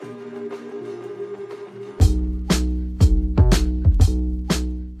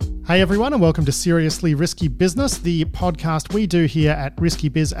Hey everyone, and welcome to Seriously Risky Business, the podcast we do here at Risky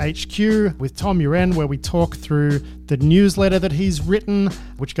Biz HQ with Tom Uren, where we talk through the newsletter that he's written,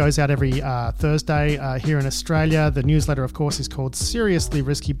 which goes out every Thursday here in Australia. The newsletter, of course, is called Seriously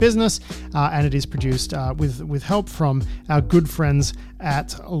Risky Business, and it is produced with help from our good friends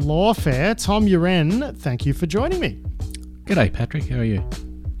at Lawfare. Tom Uren, thank you for joining me. G'day, Patrick. How are you?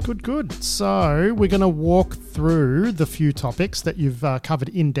 Good. So we're going to walk through the few topics that you've covered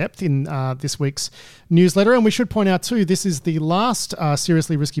in depth in this week's newsletter. And we should point out too, this is the last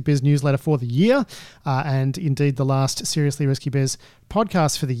Seriously Risky Biz newsletter for the year, and indeed the last Seriously Risky Biz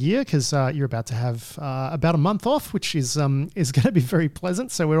podcast for the year, because you're about to have about a month off, which is going to be very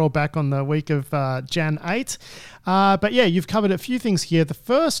pleasant. So we're all back on the week of Jan 8. But yeah, you've covered a few things here. The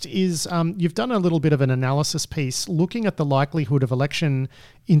first is you've done a little bit of an analysis piece looking at the likelihood of election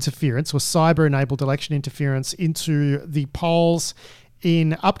interference or cyber-enabled election interference into the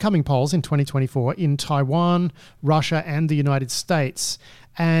upcoming polls in 2024 in Taiwan, Russia, and the United States.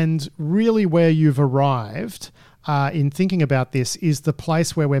 And really where you've arrived in thinking about this is the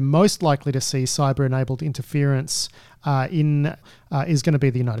place where we're most likely to see cyber-enabled interference is going to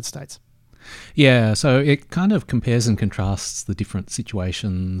be the United States. Yeah, so it kind of compares and contrasts the different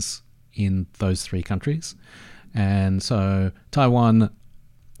situations in those three countries. And so Taiwan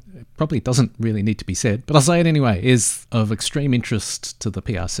probably doesn't really need to be said, but I'll say it anyway, is of extreme interest to the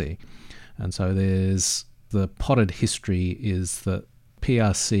PRC. And so there's the potted history is that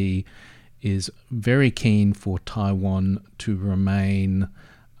PRC is very keen for Taiwan to remain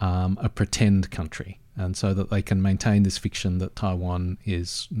a pretend country, and so that they can maintain this fiction that Taiwan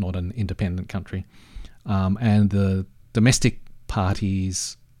is not an independent country. And the domestic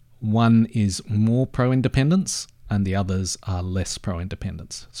parties, one is more pro-independence and the others are less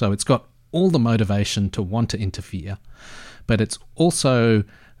pro-independence. So it's got all the motivation to want to interfere, but it's also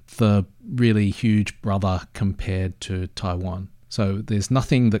the really huge brother compared to Taiwan. So there's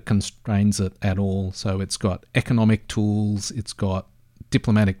nothing that constrains it at all. So it's got economic tools, it's got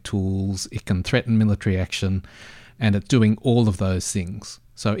diplomatic tools, it can threaten military action, and it's doing all of those things.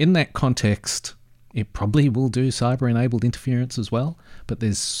 So in that context, it probably will do cyber-enabled interference as well, but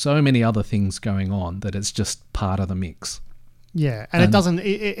there's so many other things going on that it's just part of the mix. Yeah, and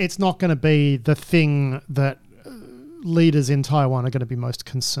it's not going to be the thing that leaders in Taiwan are going to be most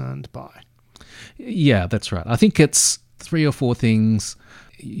concerned by. Yeah, that's right. I think it's 3 or 4 things.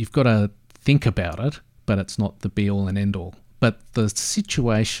 You've got to think about it, but it's not the be-all and end-all. But the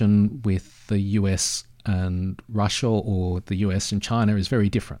situation with the US and Russia, or the US and China, is very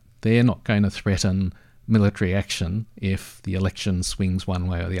different. They're not going to threaten military action if the election swings one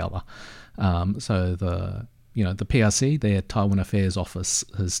way or the other. So the PRC, their Taiwan Affairs Office,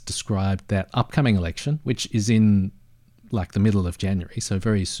 has described that upcoming election, which is in like the middle of January, so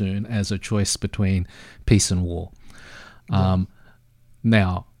very soon, as a choice between peace and war.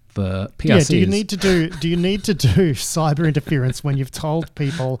 Now, the PRC do you need to do cyber interference when you've told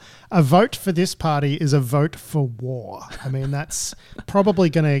people a vote for this party is a vote for war? I mean, that's probably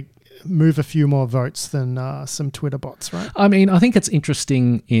going to move a few more votes than some Twitter bots, right? I mean, I think it's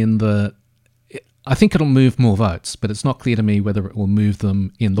interesting I think it'll move more votes, but it's not clear to me whether it will move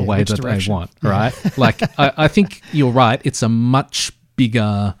them in the way that direction they want, right? Yeah. Like, I think you're right. It's a much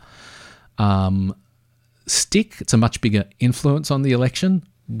bigger stick. It's a much bigger influence on the election.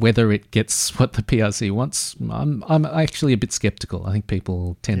 Whether it gets what the PRC wants, I'm actually a bit skeptical. I think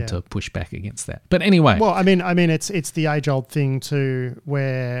people tend to push back against that. But anyway. Well, I mean, it's the age-old thing too,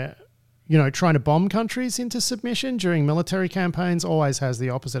 where, trying to bomb countries into submission during military campaigns always has the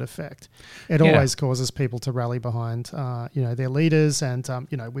opposite effect. It always causes people to rally behind, their leaders. And,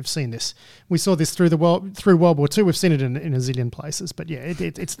 we've seen this. We saw this through World War II. We've seen it in a zillion places. But yeah,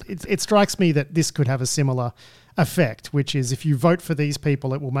 it strikes me that this could have a similar effect, which is if you vote for these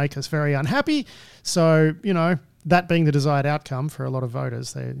people, it will make us very unhappy. So, that being the desired outcome for a lot of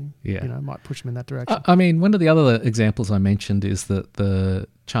voters, they might push them in that direction. I mean, one of the other examples I mentioned is that the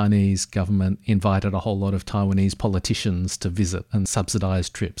Chinese government invited a whole lot of Taiwanese politicians to visit and subsidize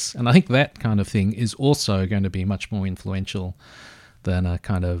trips. And I think that kind of thing is also going to be much more influential than a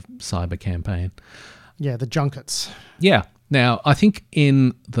kind of cyber campaign. Yeah, the junkets. Yeah. Now, I think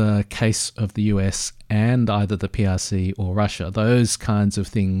in the case of the US and either the PRC or Russia, those kinds of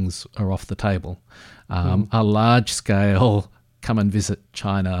things are off the table. A large-scale come and visit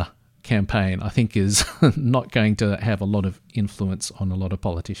China campaign, I think, is not going to have a lot of influence on a lot of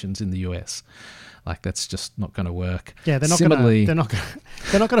politicians in the US. Like, that's just not going to work. Yeah, they're not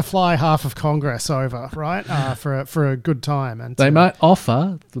going to fly half of Congress over, right? For a good time. And they might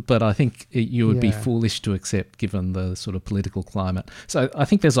offer, but I think you would be foolish to accept given the sort of political climate. So I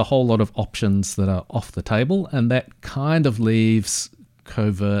think there's a whole lot of options that are off the table, and that kind of leaves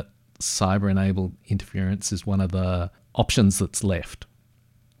covert cyber-enabled interference as one of the options that's left.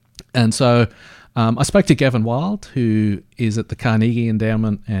 And so I spoke to Gavin Wild, who is at the Carnegie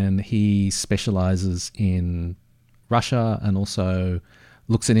Endowment, and he specialises in Russia and also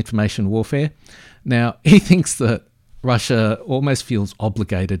looks at information warfare. Now, he thinks that Russia almost feels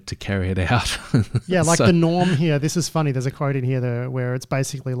obligated to carry it out. Yeah, like the norm here. This is funny. There's a quote in here where it's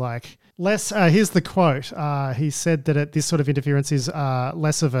basically like, here's the quote. He said that this sort of interference is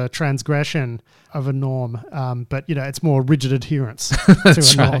less of a transgression of a norm, but, it's more rigid adherence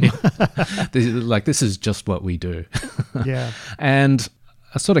to a norm. This is just what we do. Yeah. And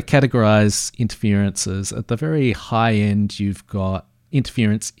I sort of categorize interferences. At the very high end, you've got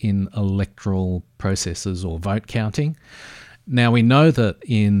interference in electoral processes or vote counting. Now, we know that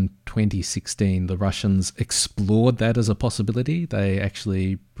in 2016, the Russians explored that as a possibility. They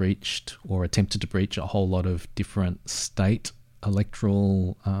actually breached or attempted to breach a whole lot of different state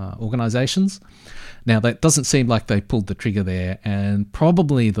electoral organizations. Now, that doesn't seem like they pulled the trigger there, and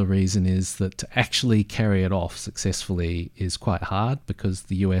probably the reason is that to actually carry it off successfully is quite hard because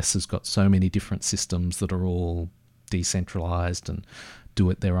the US has got so many different systems that are all decentralized and do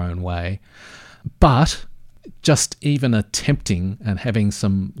it their own way. But just even attempting and having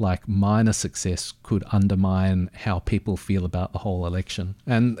some like minor success could undermine how people feel about the whole election.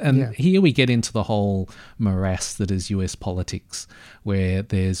 And here we get into the whole morass that is US politics, where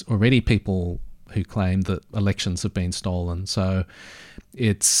there's already people who claim that elections have been stolen. So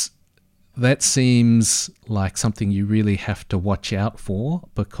that seems like something you really have to watch out for,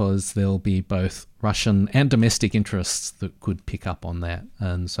 because there'll be both Russian and domestic interests that could pick up on that.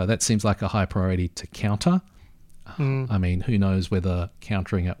 And so that seems like a high priority to counter. I mean, who knows whether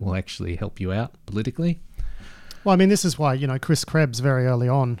countering it will actually help you out politically. Well, I mean, this is why, Chris Krebs very early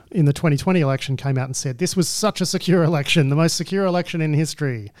on in the 2020 election came out and said this was such a secure election, the most secure election in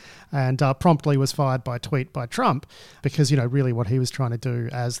history, and promptly was fired by tweet by Trump because, really what he was trying to do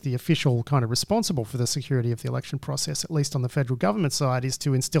as the official kind of responsible for the security of the election process, at least on the federal government side, is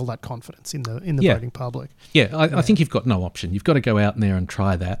to instill that confidence in the voting public. I think you've got no option. You've got to go out there and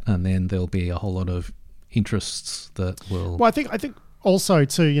try that, and then there'll be a whole lot of interests that will... Well, I think also,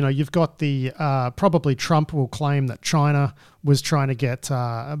 too, you've got the probably Trump will claim that China was trying to get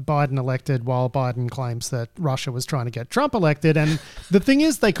Biden elected while Biden claims that Russia was trying to get Trump elected. And the thing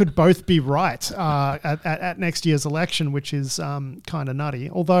is, they could both be right at next year's election, which is kind of nutty.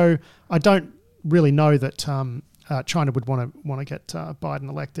 Although I don't really know that China would want to get Biden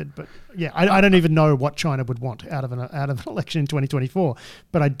elected. But yeah, I don't even know what China would want out of an election in 2024.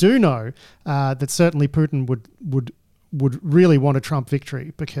 But I do know that certainly Putin would really want a Trump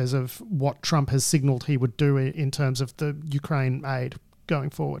victory because of what Trump has signaled he would do in terms of the Ukraine aid going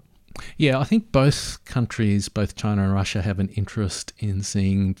forward. Yeah, I think both countries, both China and Russia, have an interest in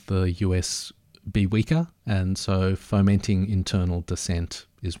seeing the US be weaker, and so fomenting internal dissent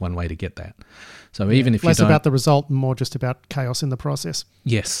is one way to get that. So even if less you don't... about the result and more just about chaos in the process.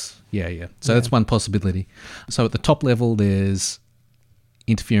 Yes, yeah. So that's one possibility. So at the top level, there's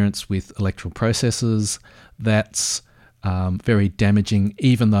interference with electoral processes. That's very damaging,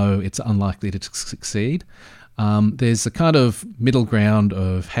 even though it's unlikely to succeed. There's a kind of middle ground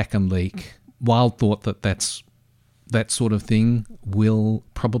of hack and leak. Wild thought that sort of thing will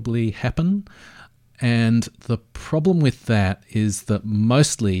probably happen. And the problem with that is that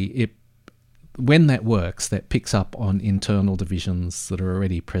mostly when that works, that picks up on internal divisions that are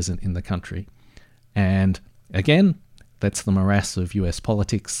already present in the country. And again, that's the morass of US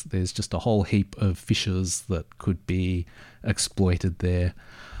politics. There's just a whole heap of fissures that could be exploited there.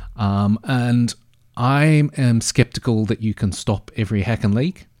 And I am skeptical that you can stop every hack and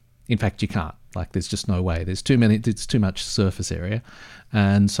leak. In fact, you can't. Like, there's just no way. There's too much surface area.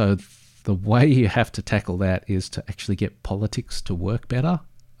 And so the way you have to tackle that is to actually get politics to work better,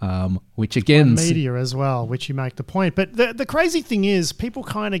 which again... And media as well, which you make the point. But the crazy thing is people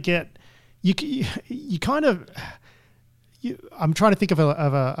kind of get... You kind of... I'm trying to think of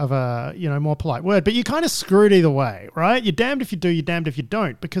a more polite word, but you kind of screwed either way, right? You're damned if you do, you're damned if you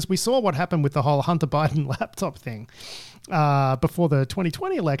don't, because we saw what happened with the whole Hunter Biden laptop thing before the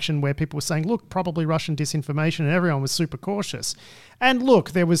 2020 election, where people were saying, look, probably Russian disinformation, and everyone was super cautious. And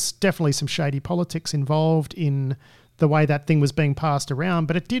look, there was definitely some shady politics involved in the way that thing was being passed around,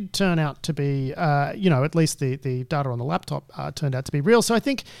 but it did turn out to be, at least the data on the laptop turned out to be real. So I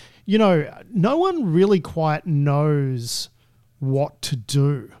think, no one really quite knows what to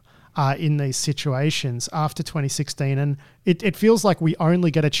do in these situations after 2016. And it feels like we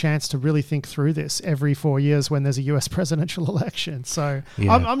only get a chance to really think through this every 4 years when there's a US presidential election. So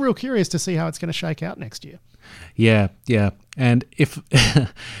yeah. I'm real curious to see how it's going to shake out next year. Yeah. And if...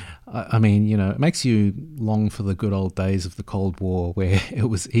 I mean, it makes you long for the good old days of the Cold War where it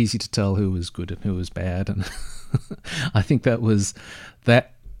was easy to tell who was good and who was bad. And I think that was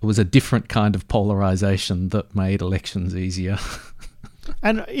a different kind of polarization that made elections easier.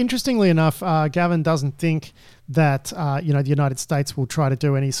 And interestingly enough, Gavin doesn't think that, the United States will try to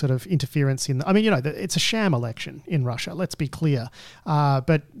do any sort of interference in... it's a sham election in Russia, let's be clear.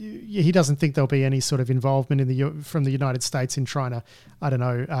 But he doesn't think there'll be any sort of involvement from the United States in trying to,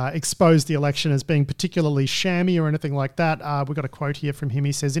 expose the election as being particularly shammy or anything like that. We've got a quote here from him.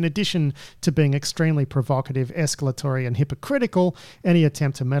 He says, in addition to being extremely provocative, escalatory and hypocritical, any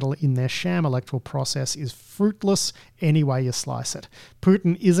attempt to meddle in their sham electoral process is fruitless any way you slice it.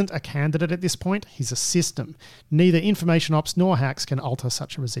 Putin isn't a candidate at this point. He's a system. Neither information ops nor hacks can alter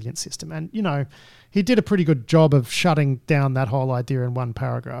such a resilient system. And, he did a pretty good job of shutting down that whole idea in one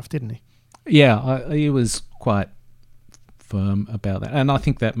paragraph, didn't he? Yeah, he was quite firm about that. And I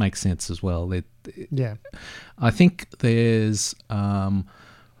think that makes sense as well. Yeah. I think there's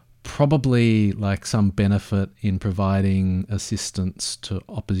probably like some benefit in providing assistance to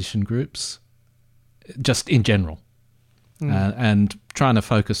opposition groups, just in general. And trying to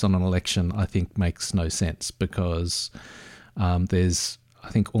focus on an election, I think, makes no sense because there's, I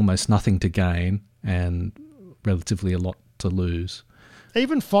think, almost nothing to gain and relatively a lot to lose.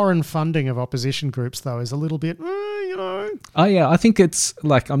 Even foreign funding of opposition groups, though, is a little bit, Oh, yeah. I think it's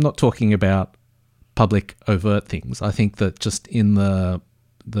like, I'm not talking about public overt things. I think that just in the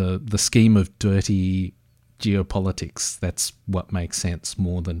scheme of dirty geopolitics, that's what makes sense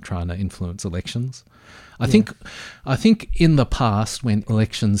more than trying to influence elections. I think in the past when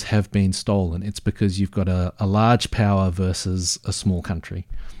elections have been stolen, it's because you've got a large power versus a small country.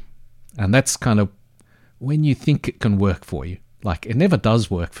 And that's kind of when you think it can work for you. Like, it never does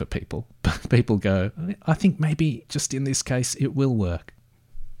work for people, but people go, I think maybe just in this case it will work.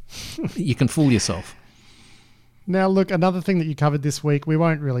 You can fool yourself. Now, look, another thing that you covered this week, we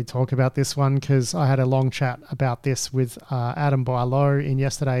won't really talk about this one because I had a long chat about this with Adam Barlow in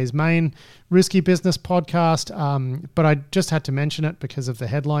yesterday's main Risky Business podcast, but I just had to mention it because of the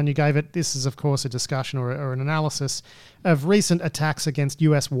headline you gave it. This is, of course, a discussion or an analysis of recent attacks against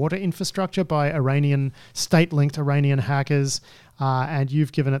US water infrastructure by state-linked Iranian hackers. And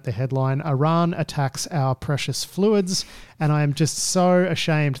you've given it the headline, Iran attacks our precious fluids. And I am just so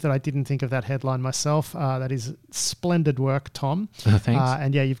ashamed that I didn't think of that headline myself. That is splendid work, Tom. Thanks.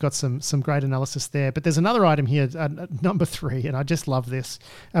 And yeah, you've got some great analysis there. But there's another item here, number 3, and I just love this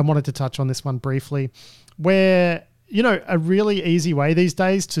and wanted to touch on this one briefly, where, a really easy way these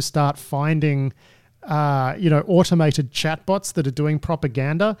days to start finding automated chatbots that are doing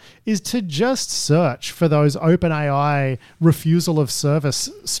propaganda is to just search for those OpenAI refusal of service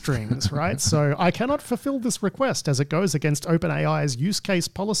strings, right? So I cannot fulfill this request as it goes against OpenAI's use case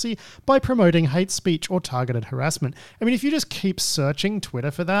policy by promoting hate speech or targeted harassment. I mean, if you just keep searching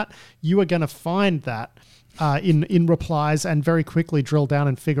Twitter for that, you are going to find that in replies and very quickly drill down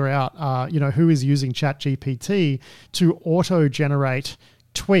and figure out, who is using ChatGPT to auto-generate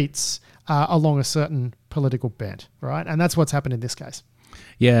tweets along a certain political bent, right? And that's what's happened in this case.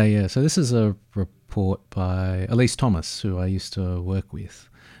 Yeah. So this is a report by Elise Thomas, who I used to work with.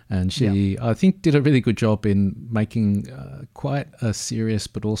 And she, I think, did a really good job in making quite a serious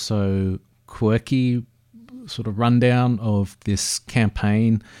but also quirky sort of rundown of this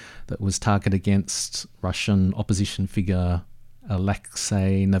campaign that was targeted against Russian opposition figure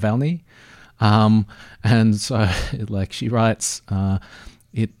Alexei Navalny. And so, like she writes,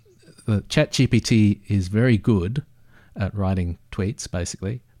 the ChatGPT is very good at writing tweets,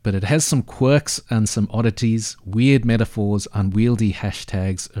 basically, but it has some quirks and some oddities, weird metaphors, unwieldy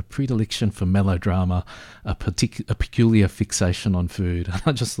hashtags, a predilection for melodrama, a peculiar fixation on food. And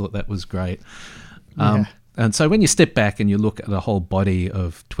I just thought that was great. And so when you step back and you look at a whole body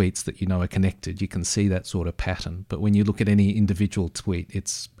of tweets that are connected, you can see that sort of pattern. But when you look at any individual tweet,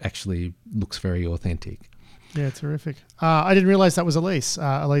 it's actually looks very authentic. Yeah, terrific. I didn't realize that was Elise.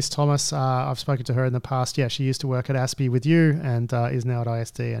 Elise Thomas, I've spoken to her in the past. Yeah, she used to work at ASPI with you and is now at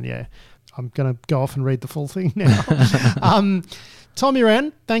ISD. And yeah, I'm going to go off and read the full thing now. Tom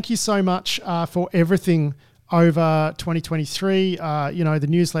Uren, thank you so much for everything over 2023. The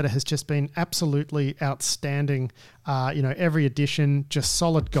newsletter has just been absolutely outstanding. Every edition, just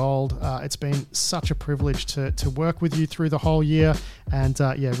solid gold. It's been such a privilege to work with you through the whole year. And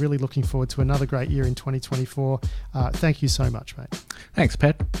really looking forward to another great year in 2024. Thank you so much, mate. Thanks,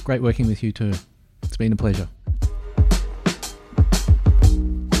 Pat. Great working with you too. It's been a pleasure.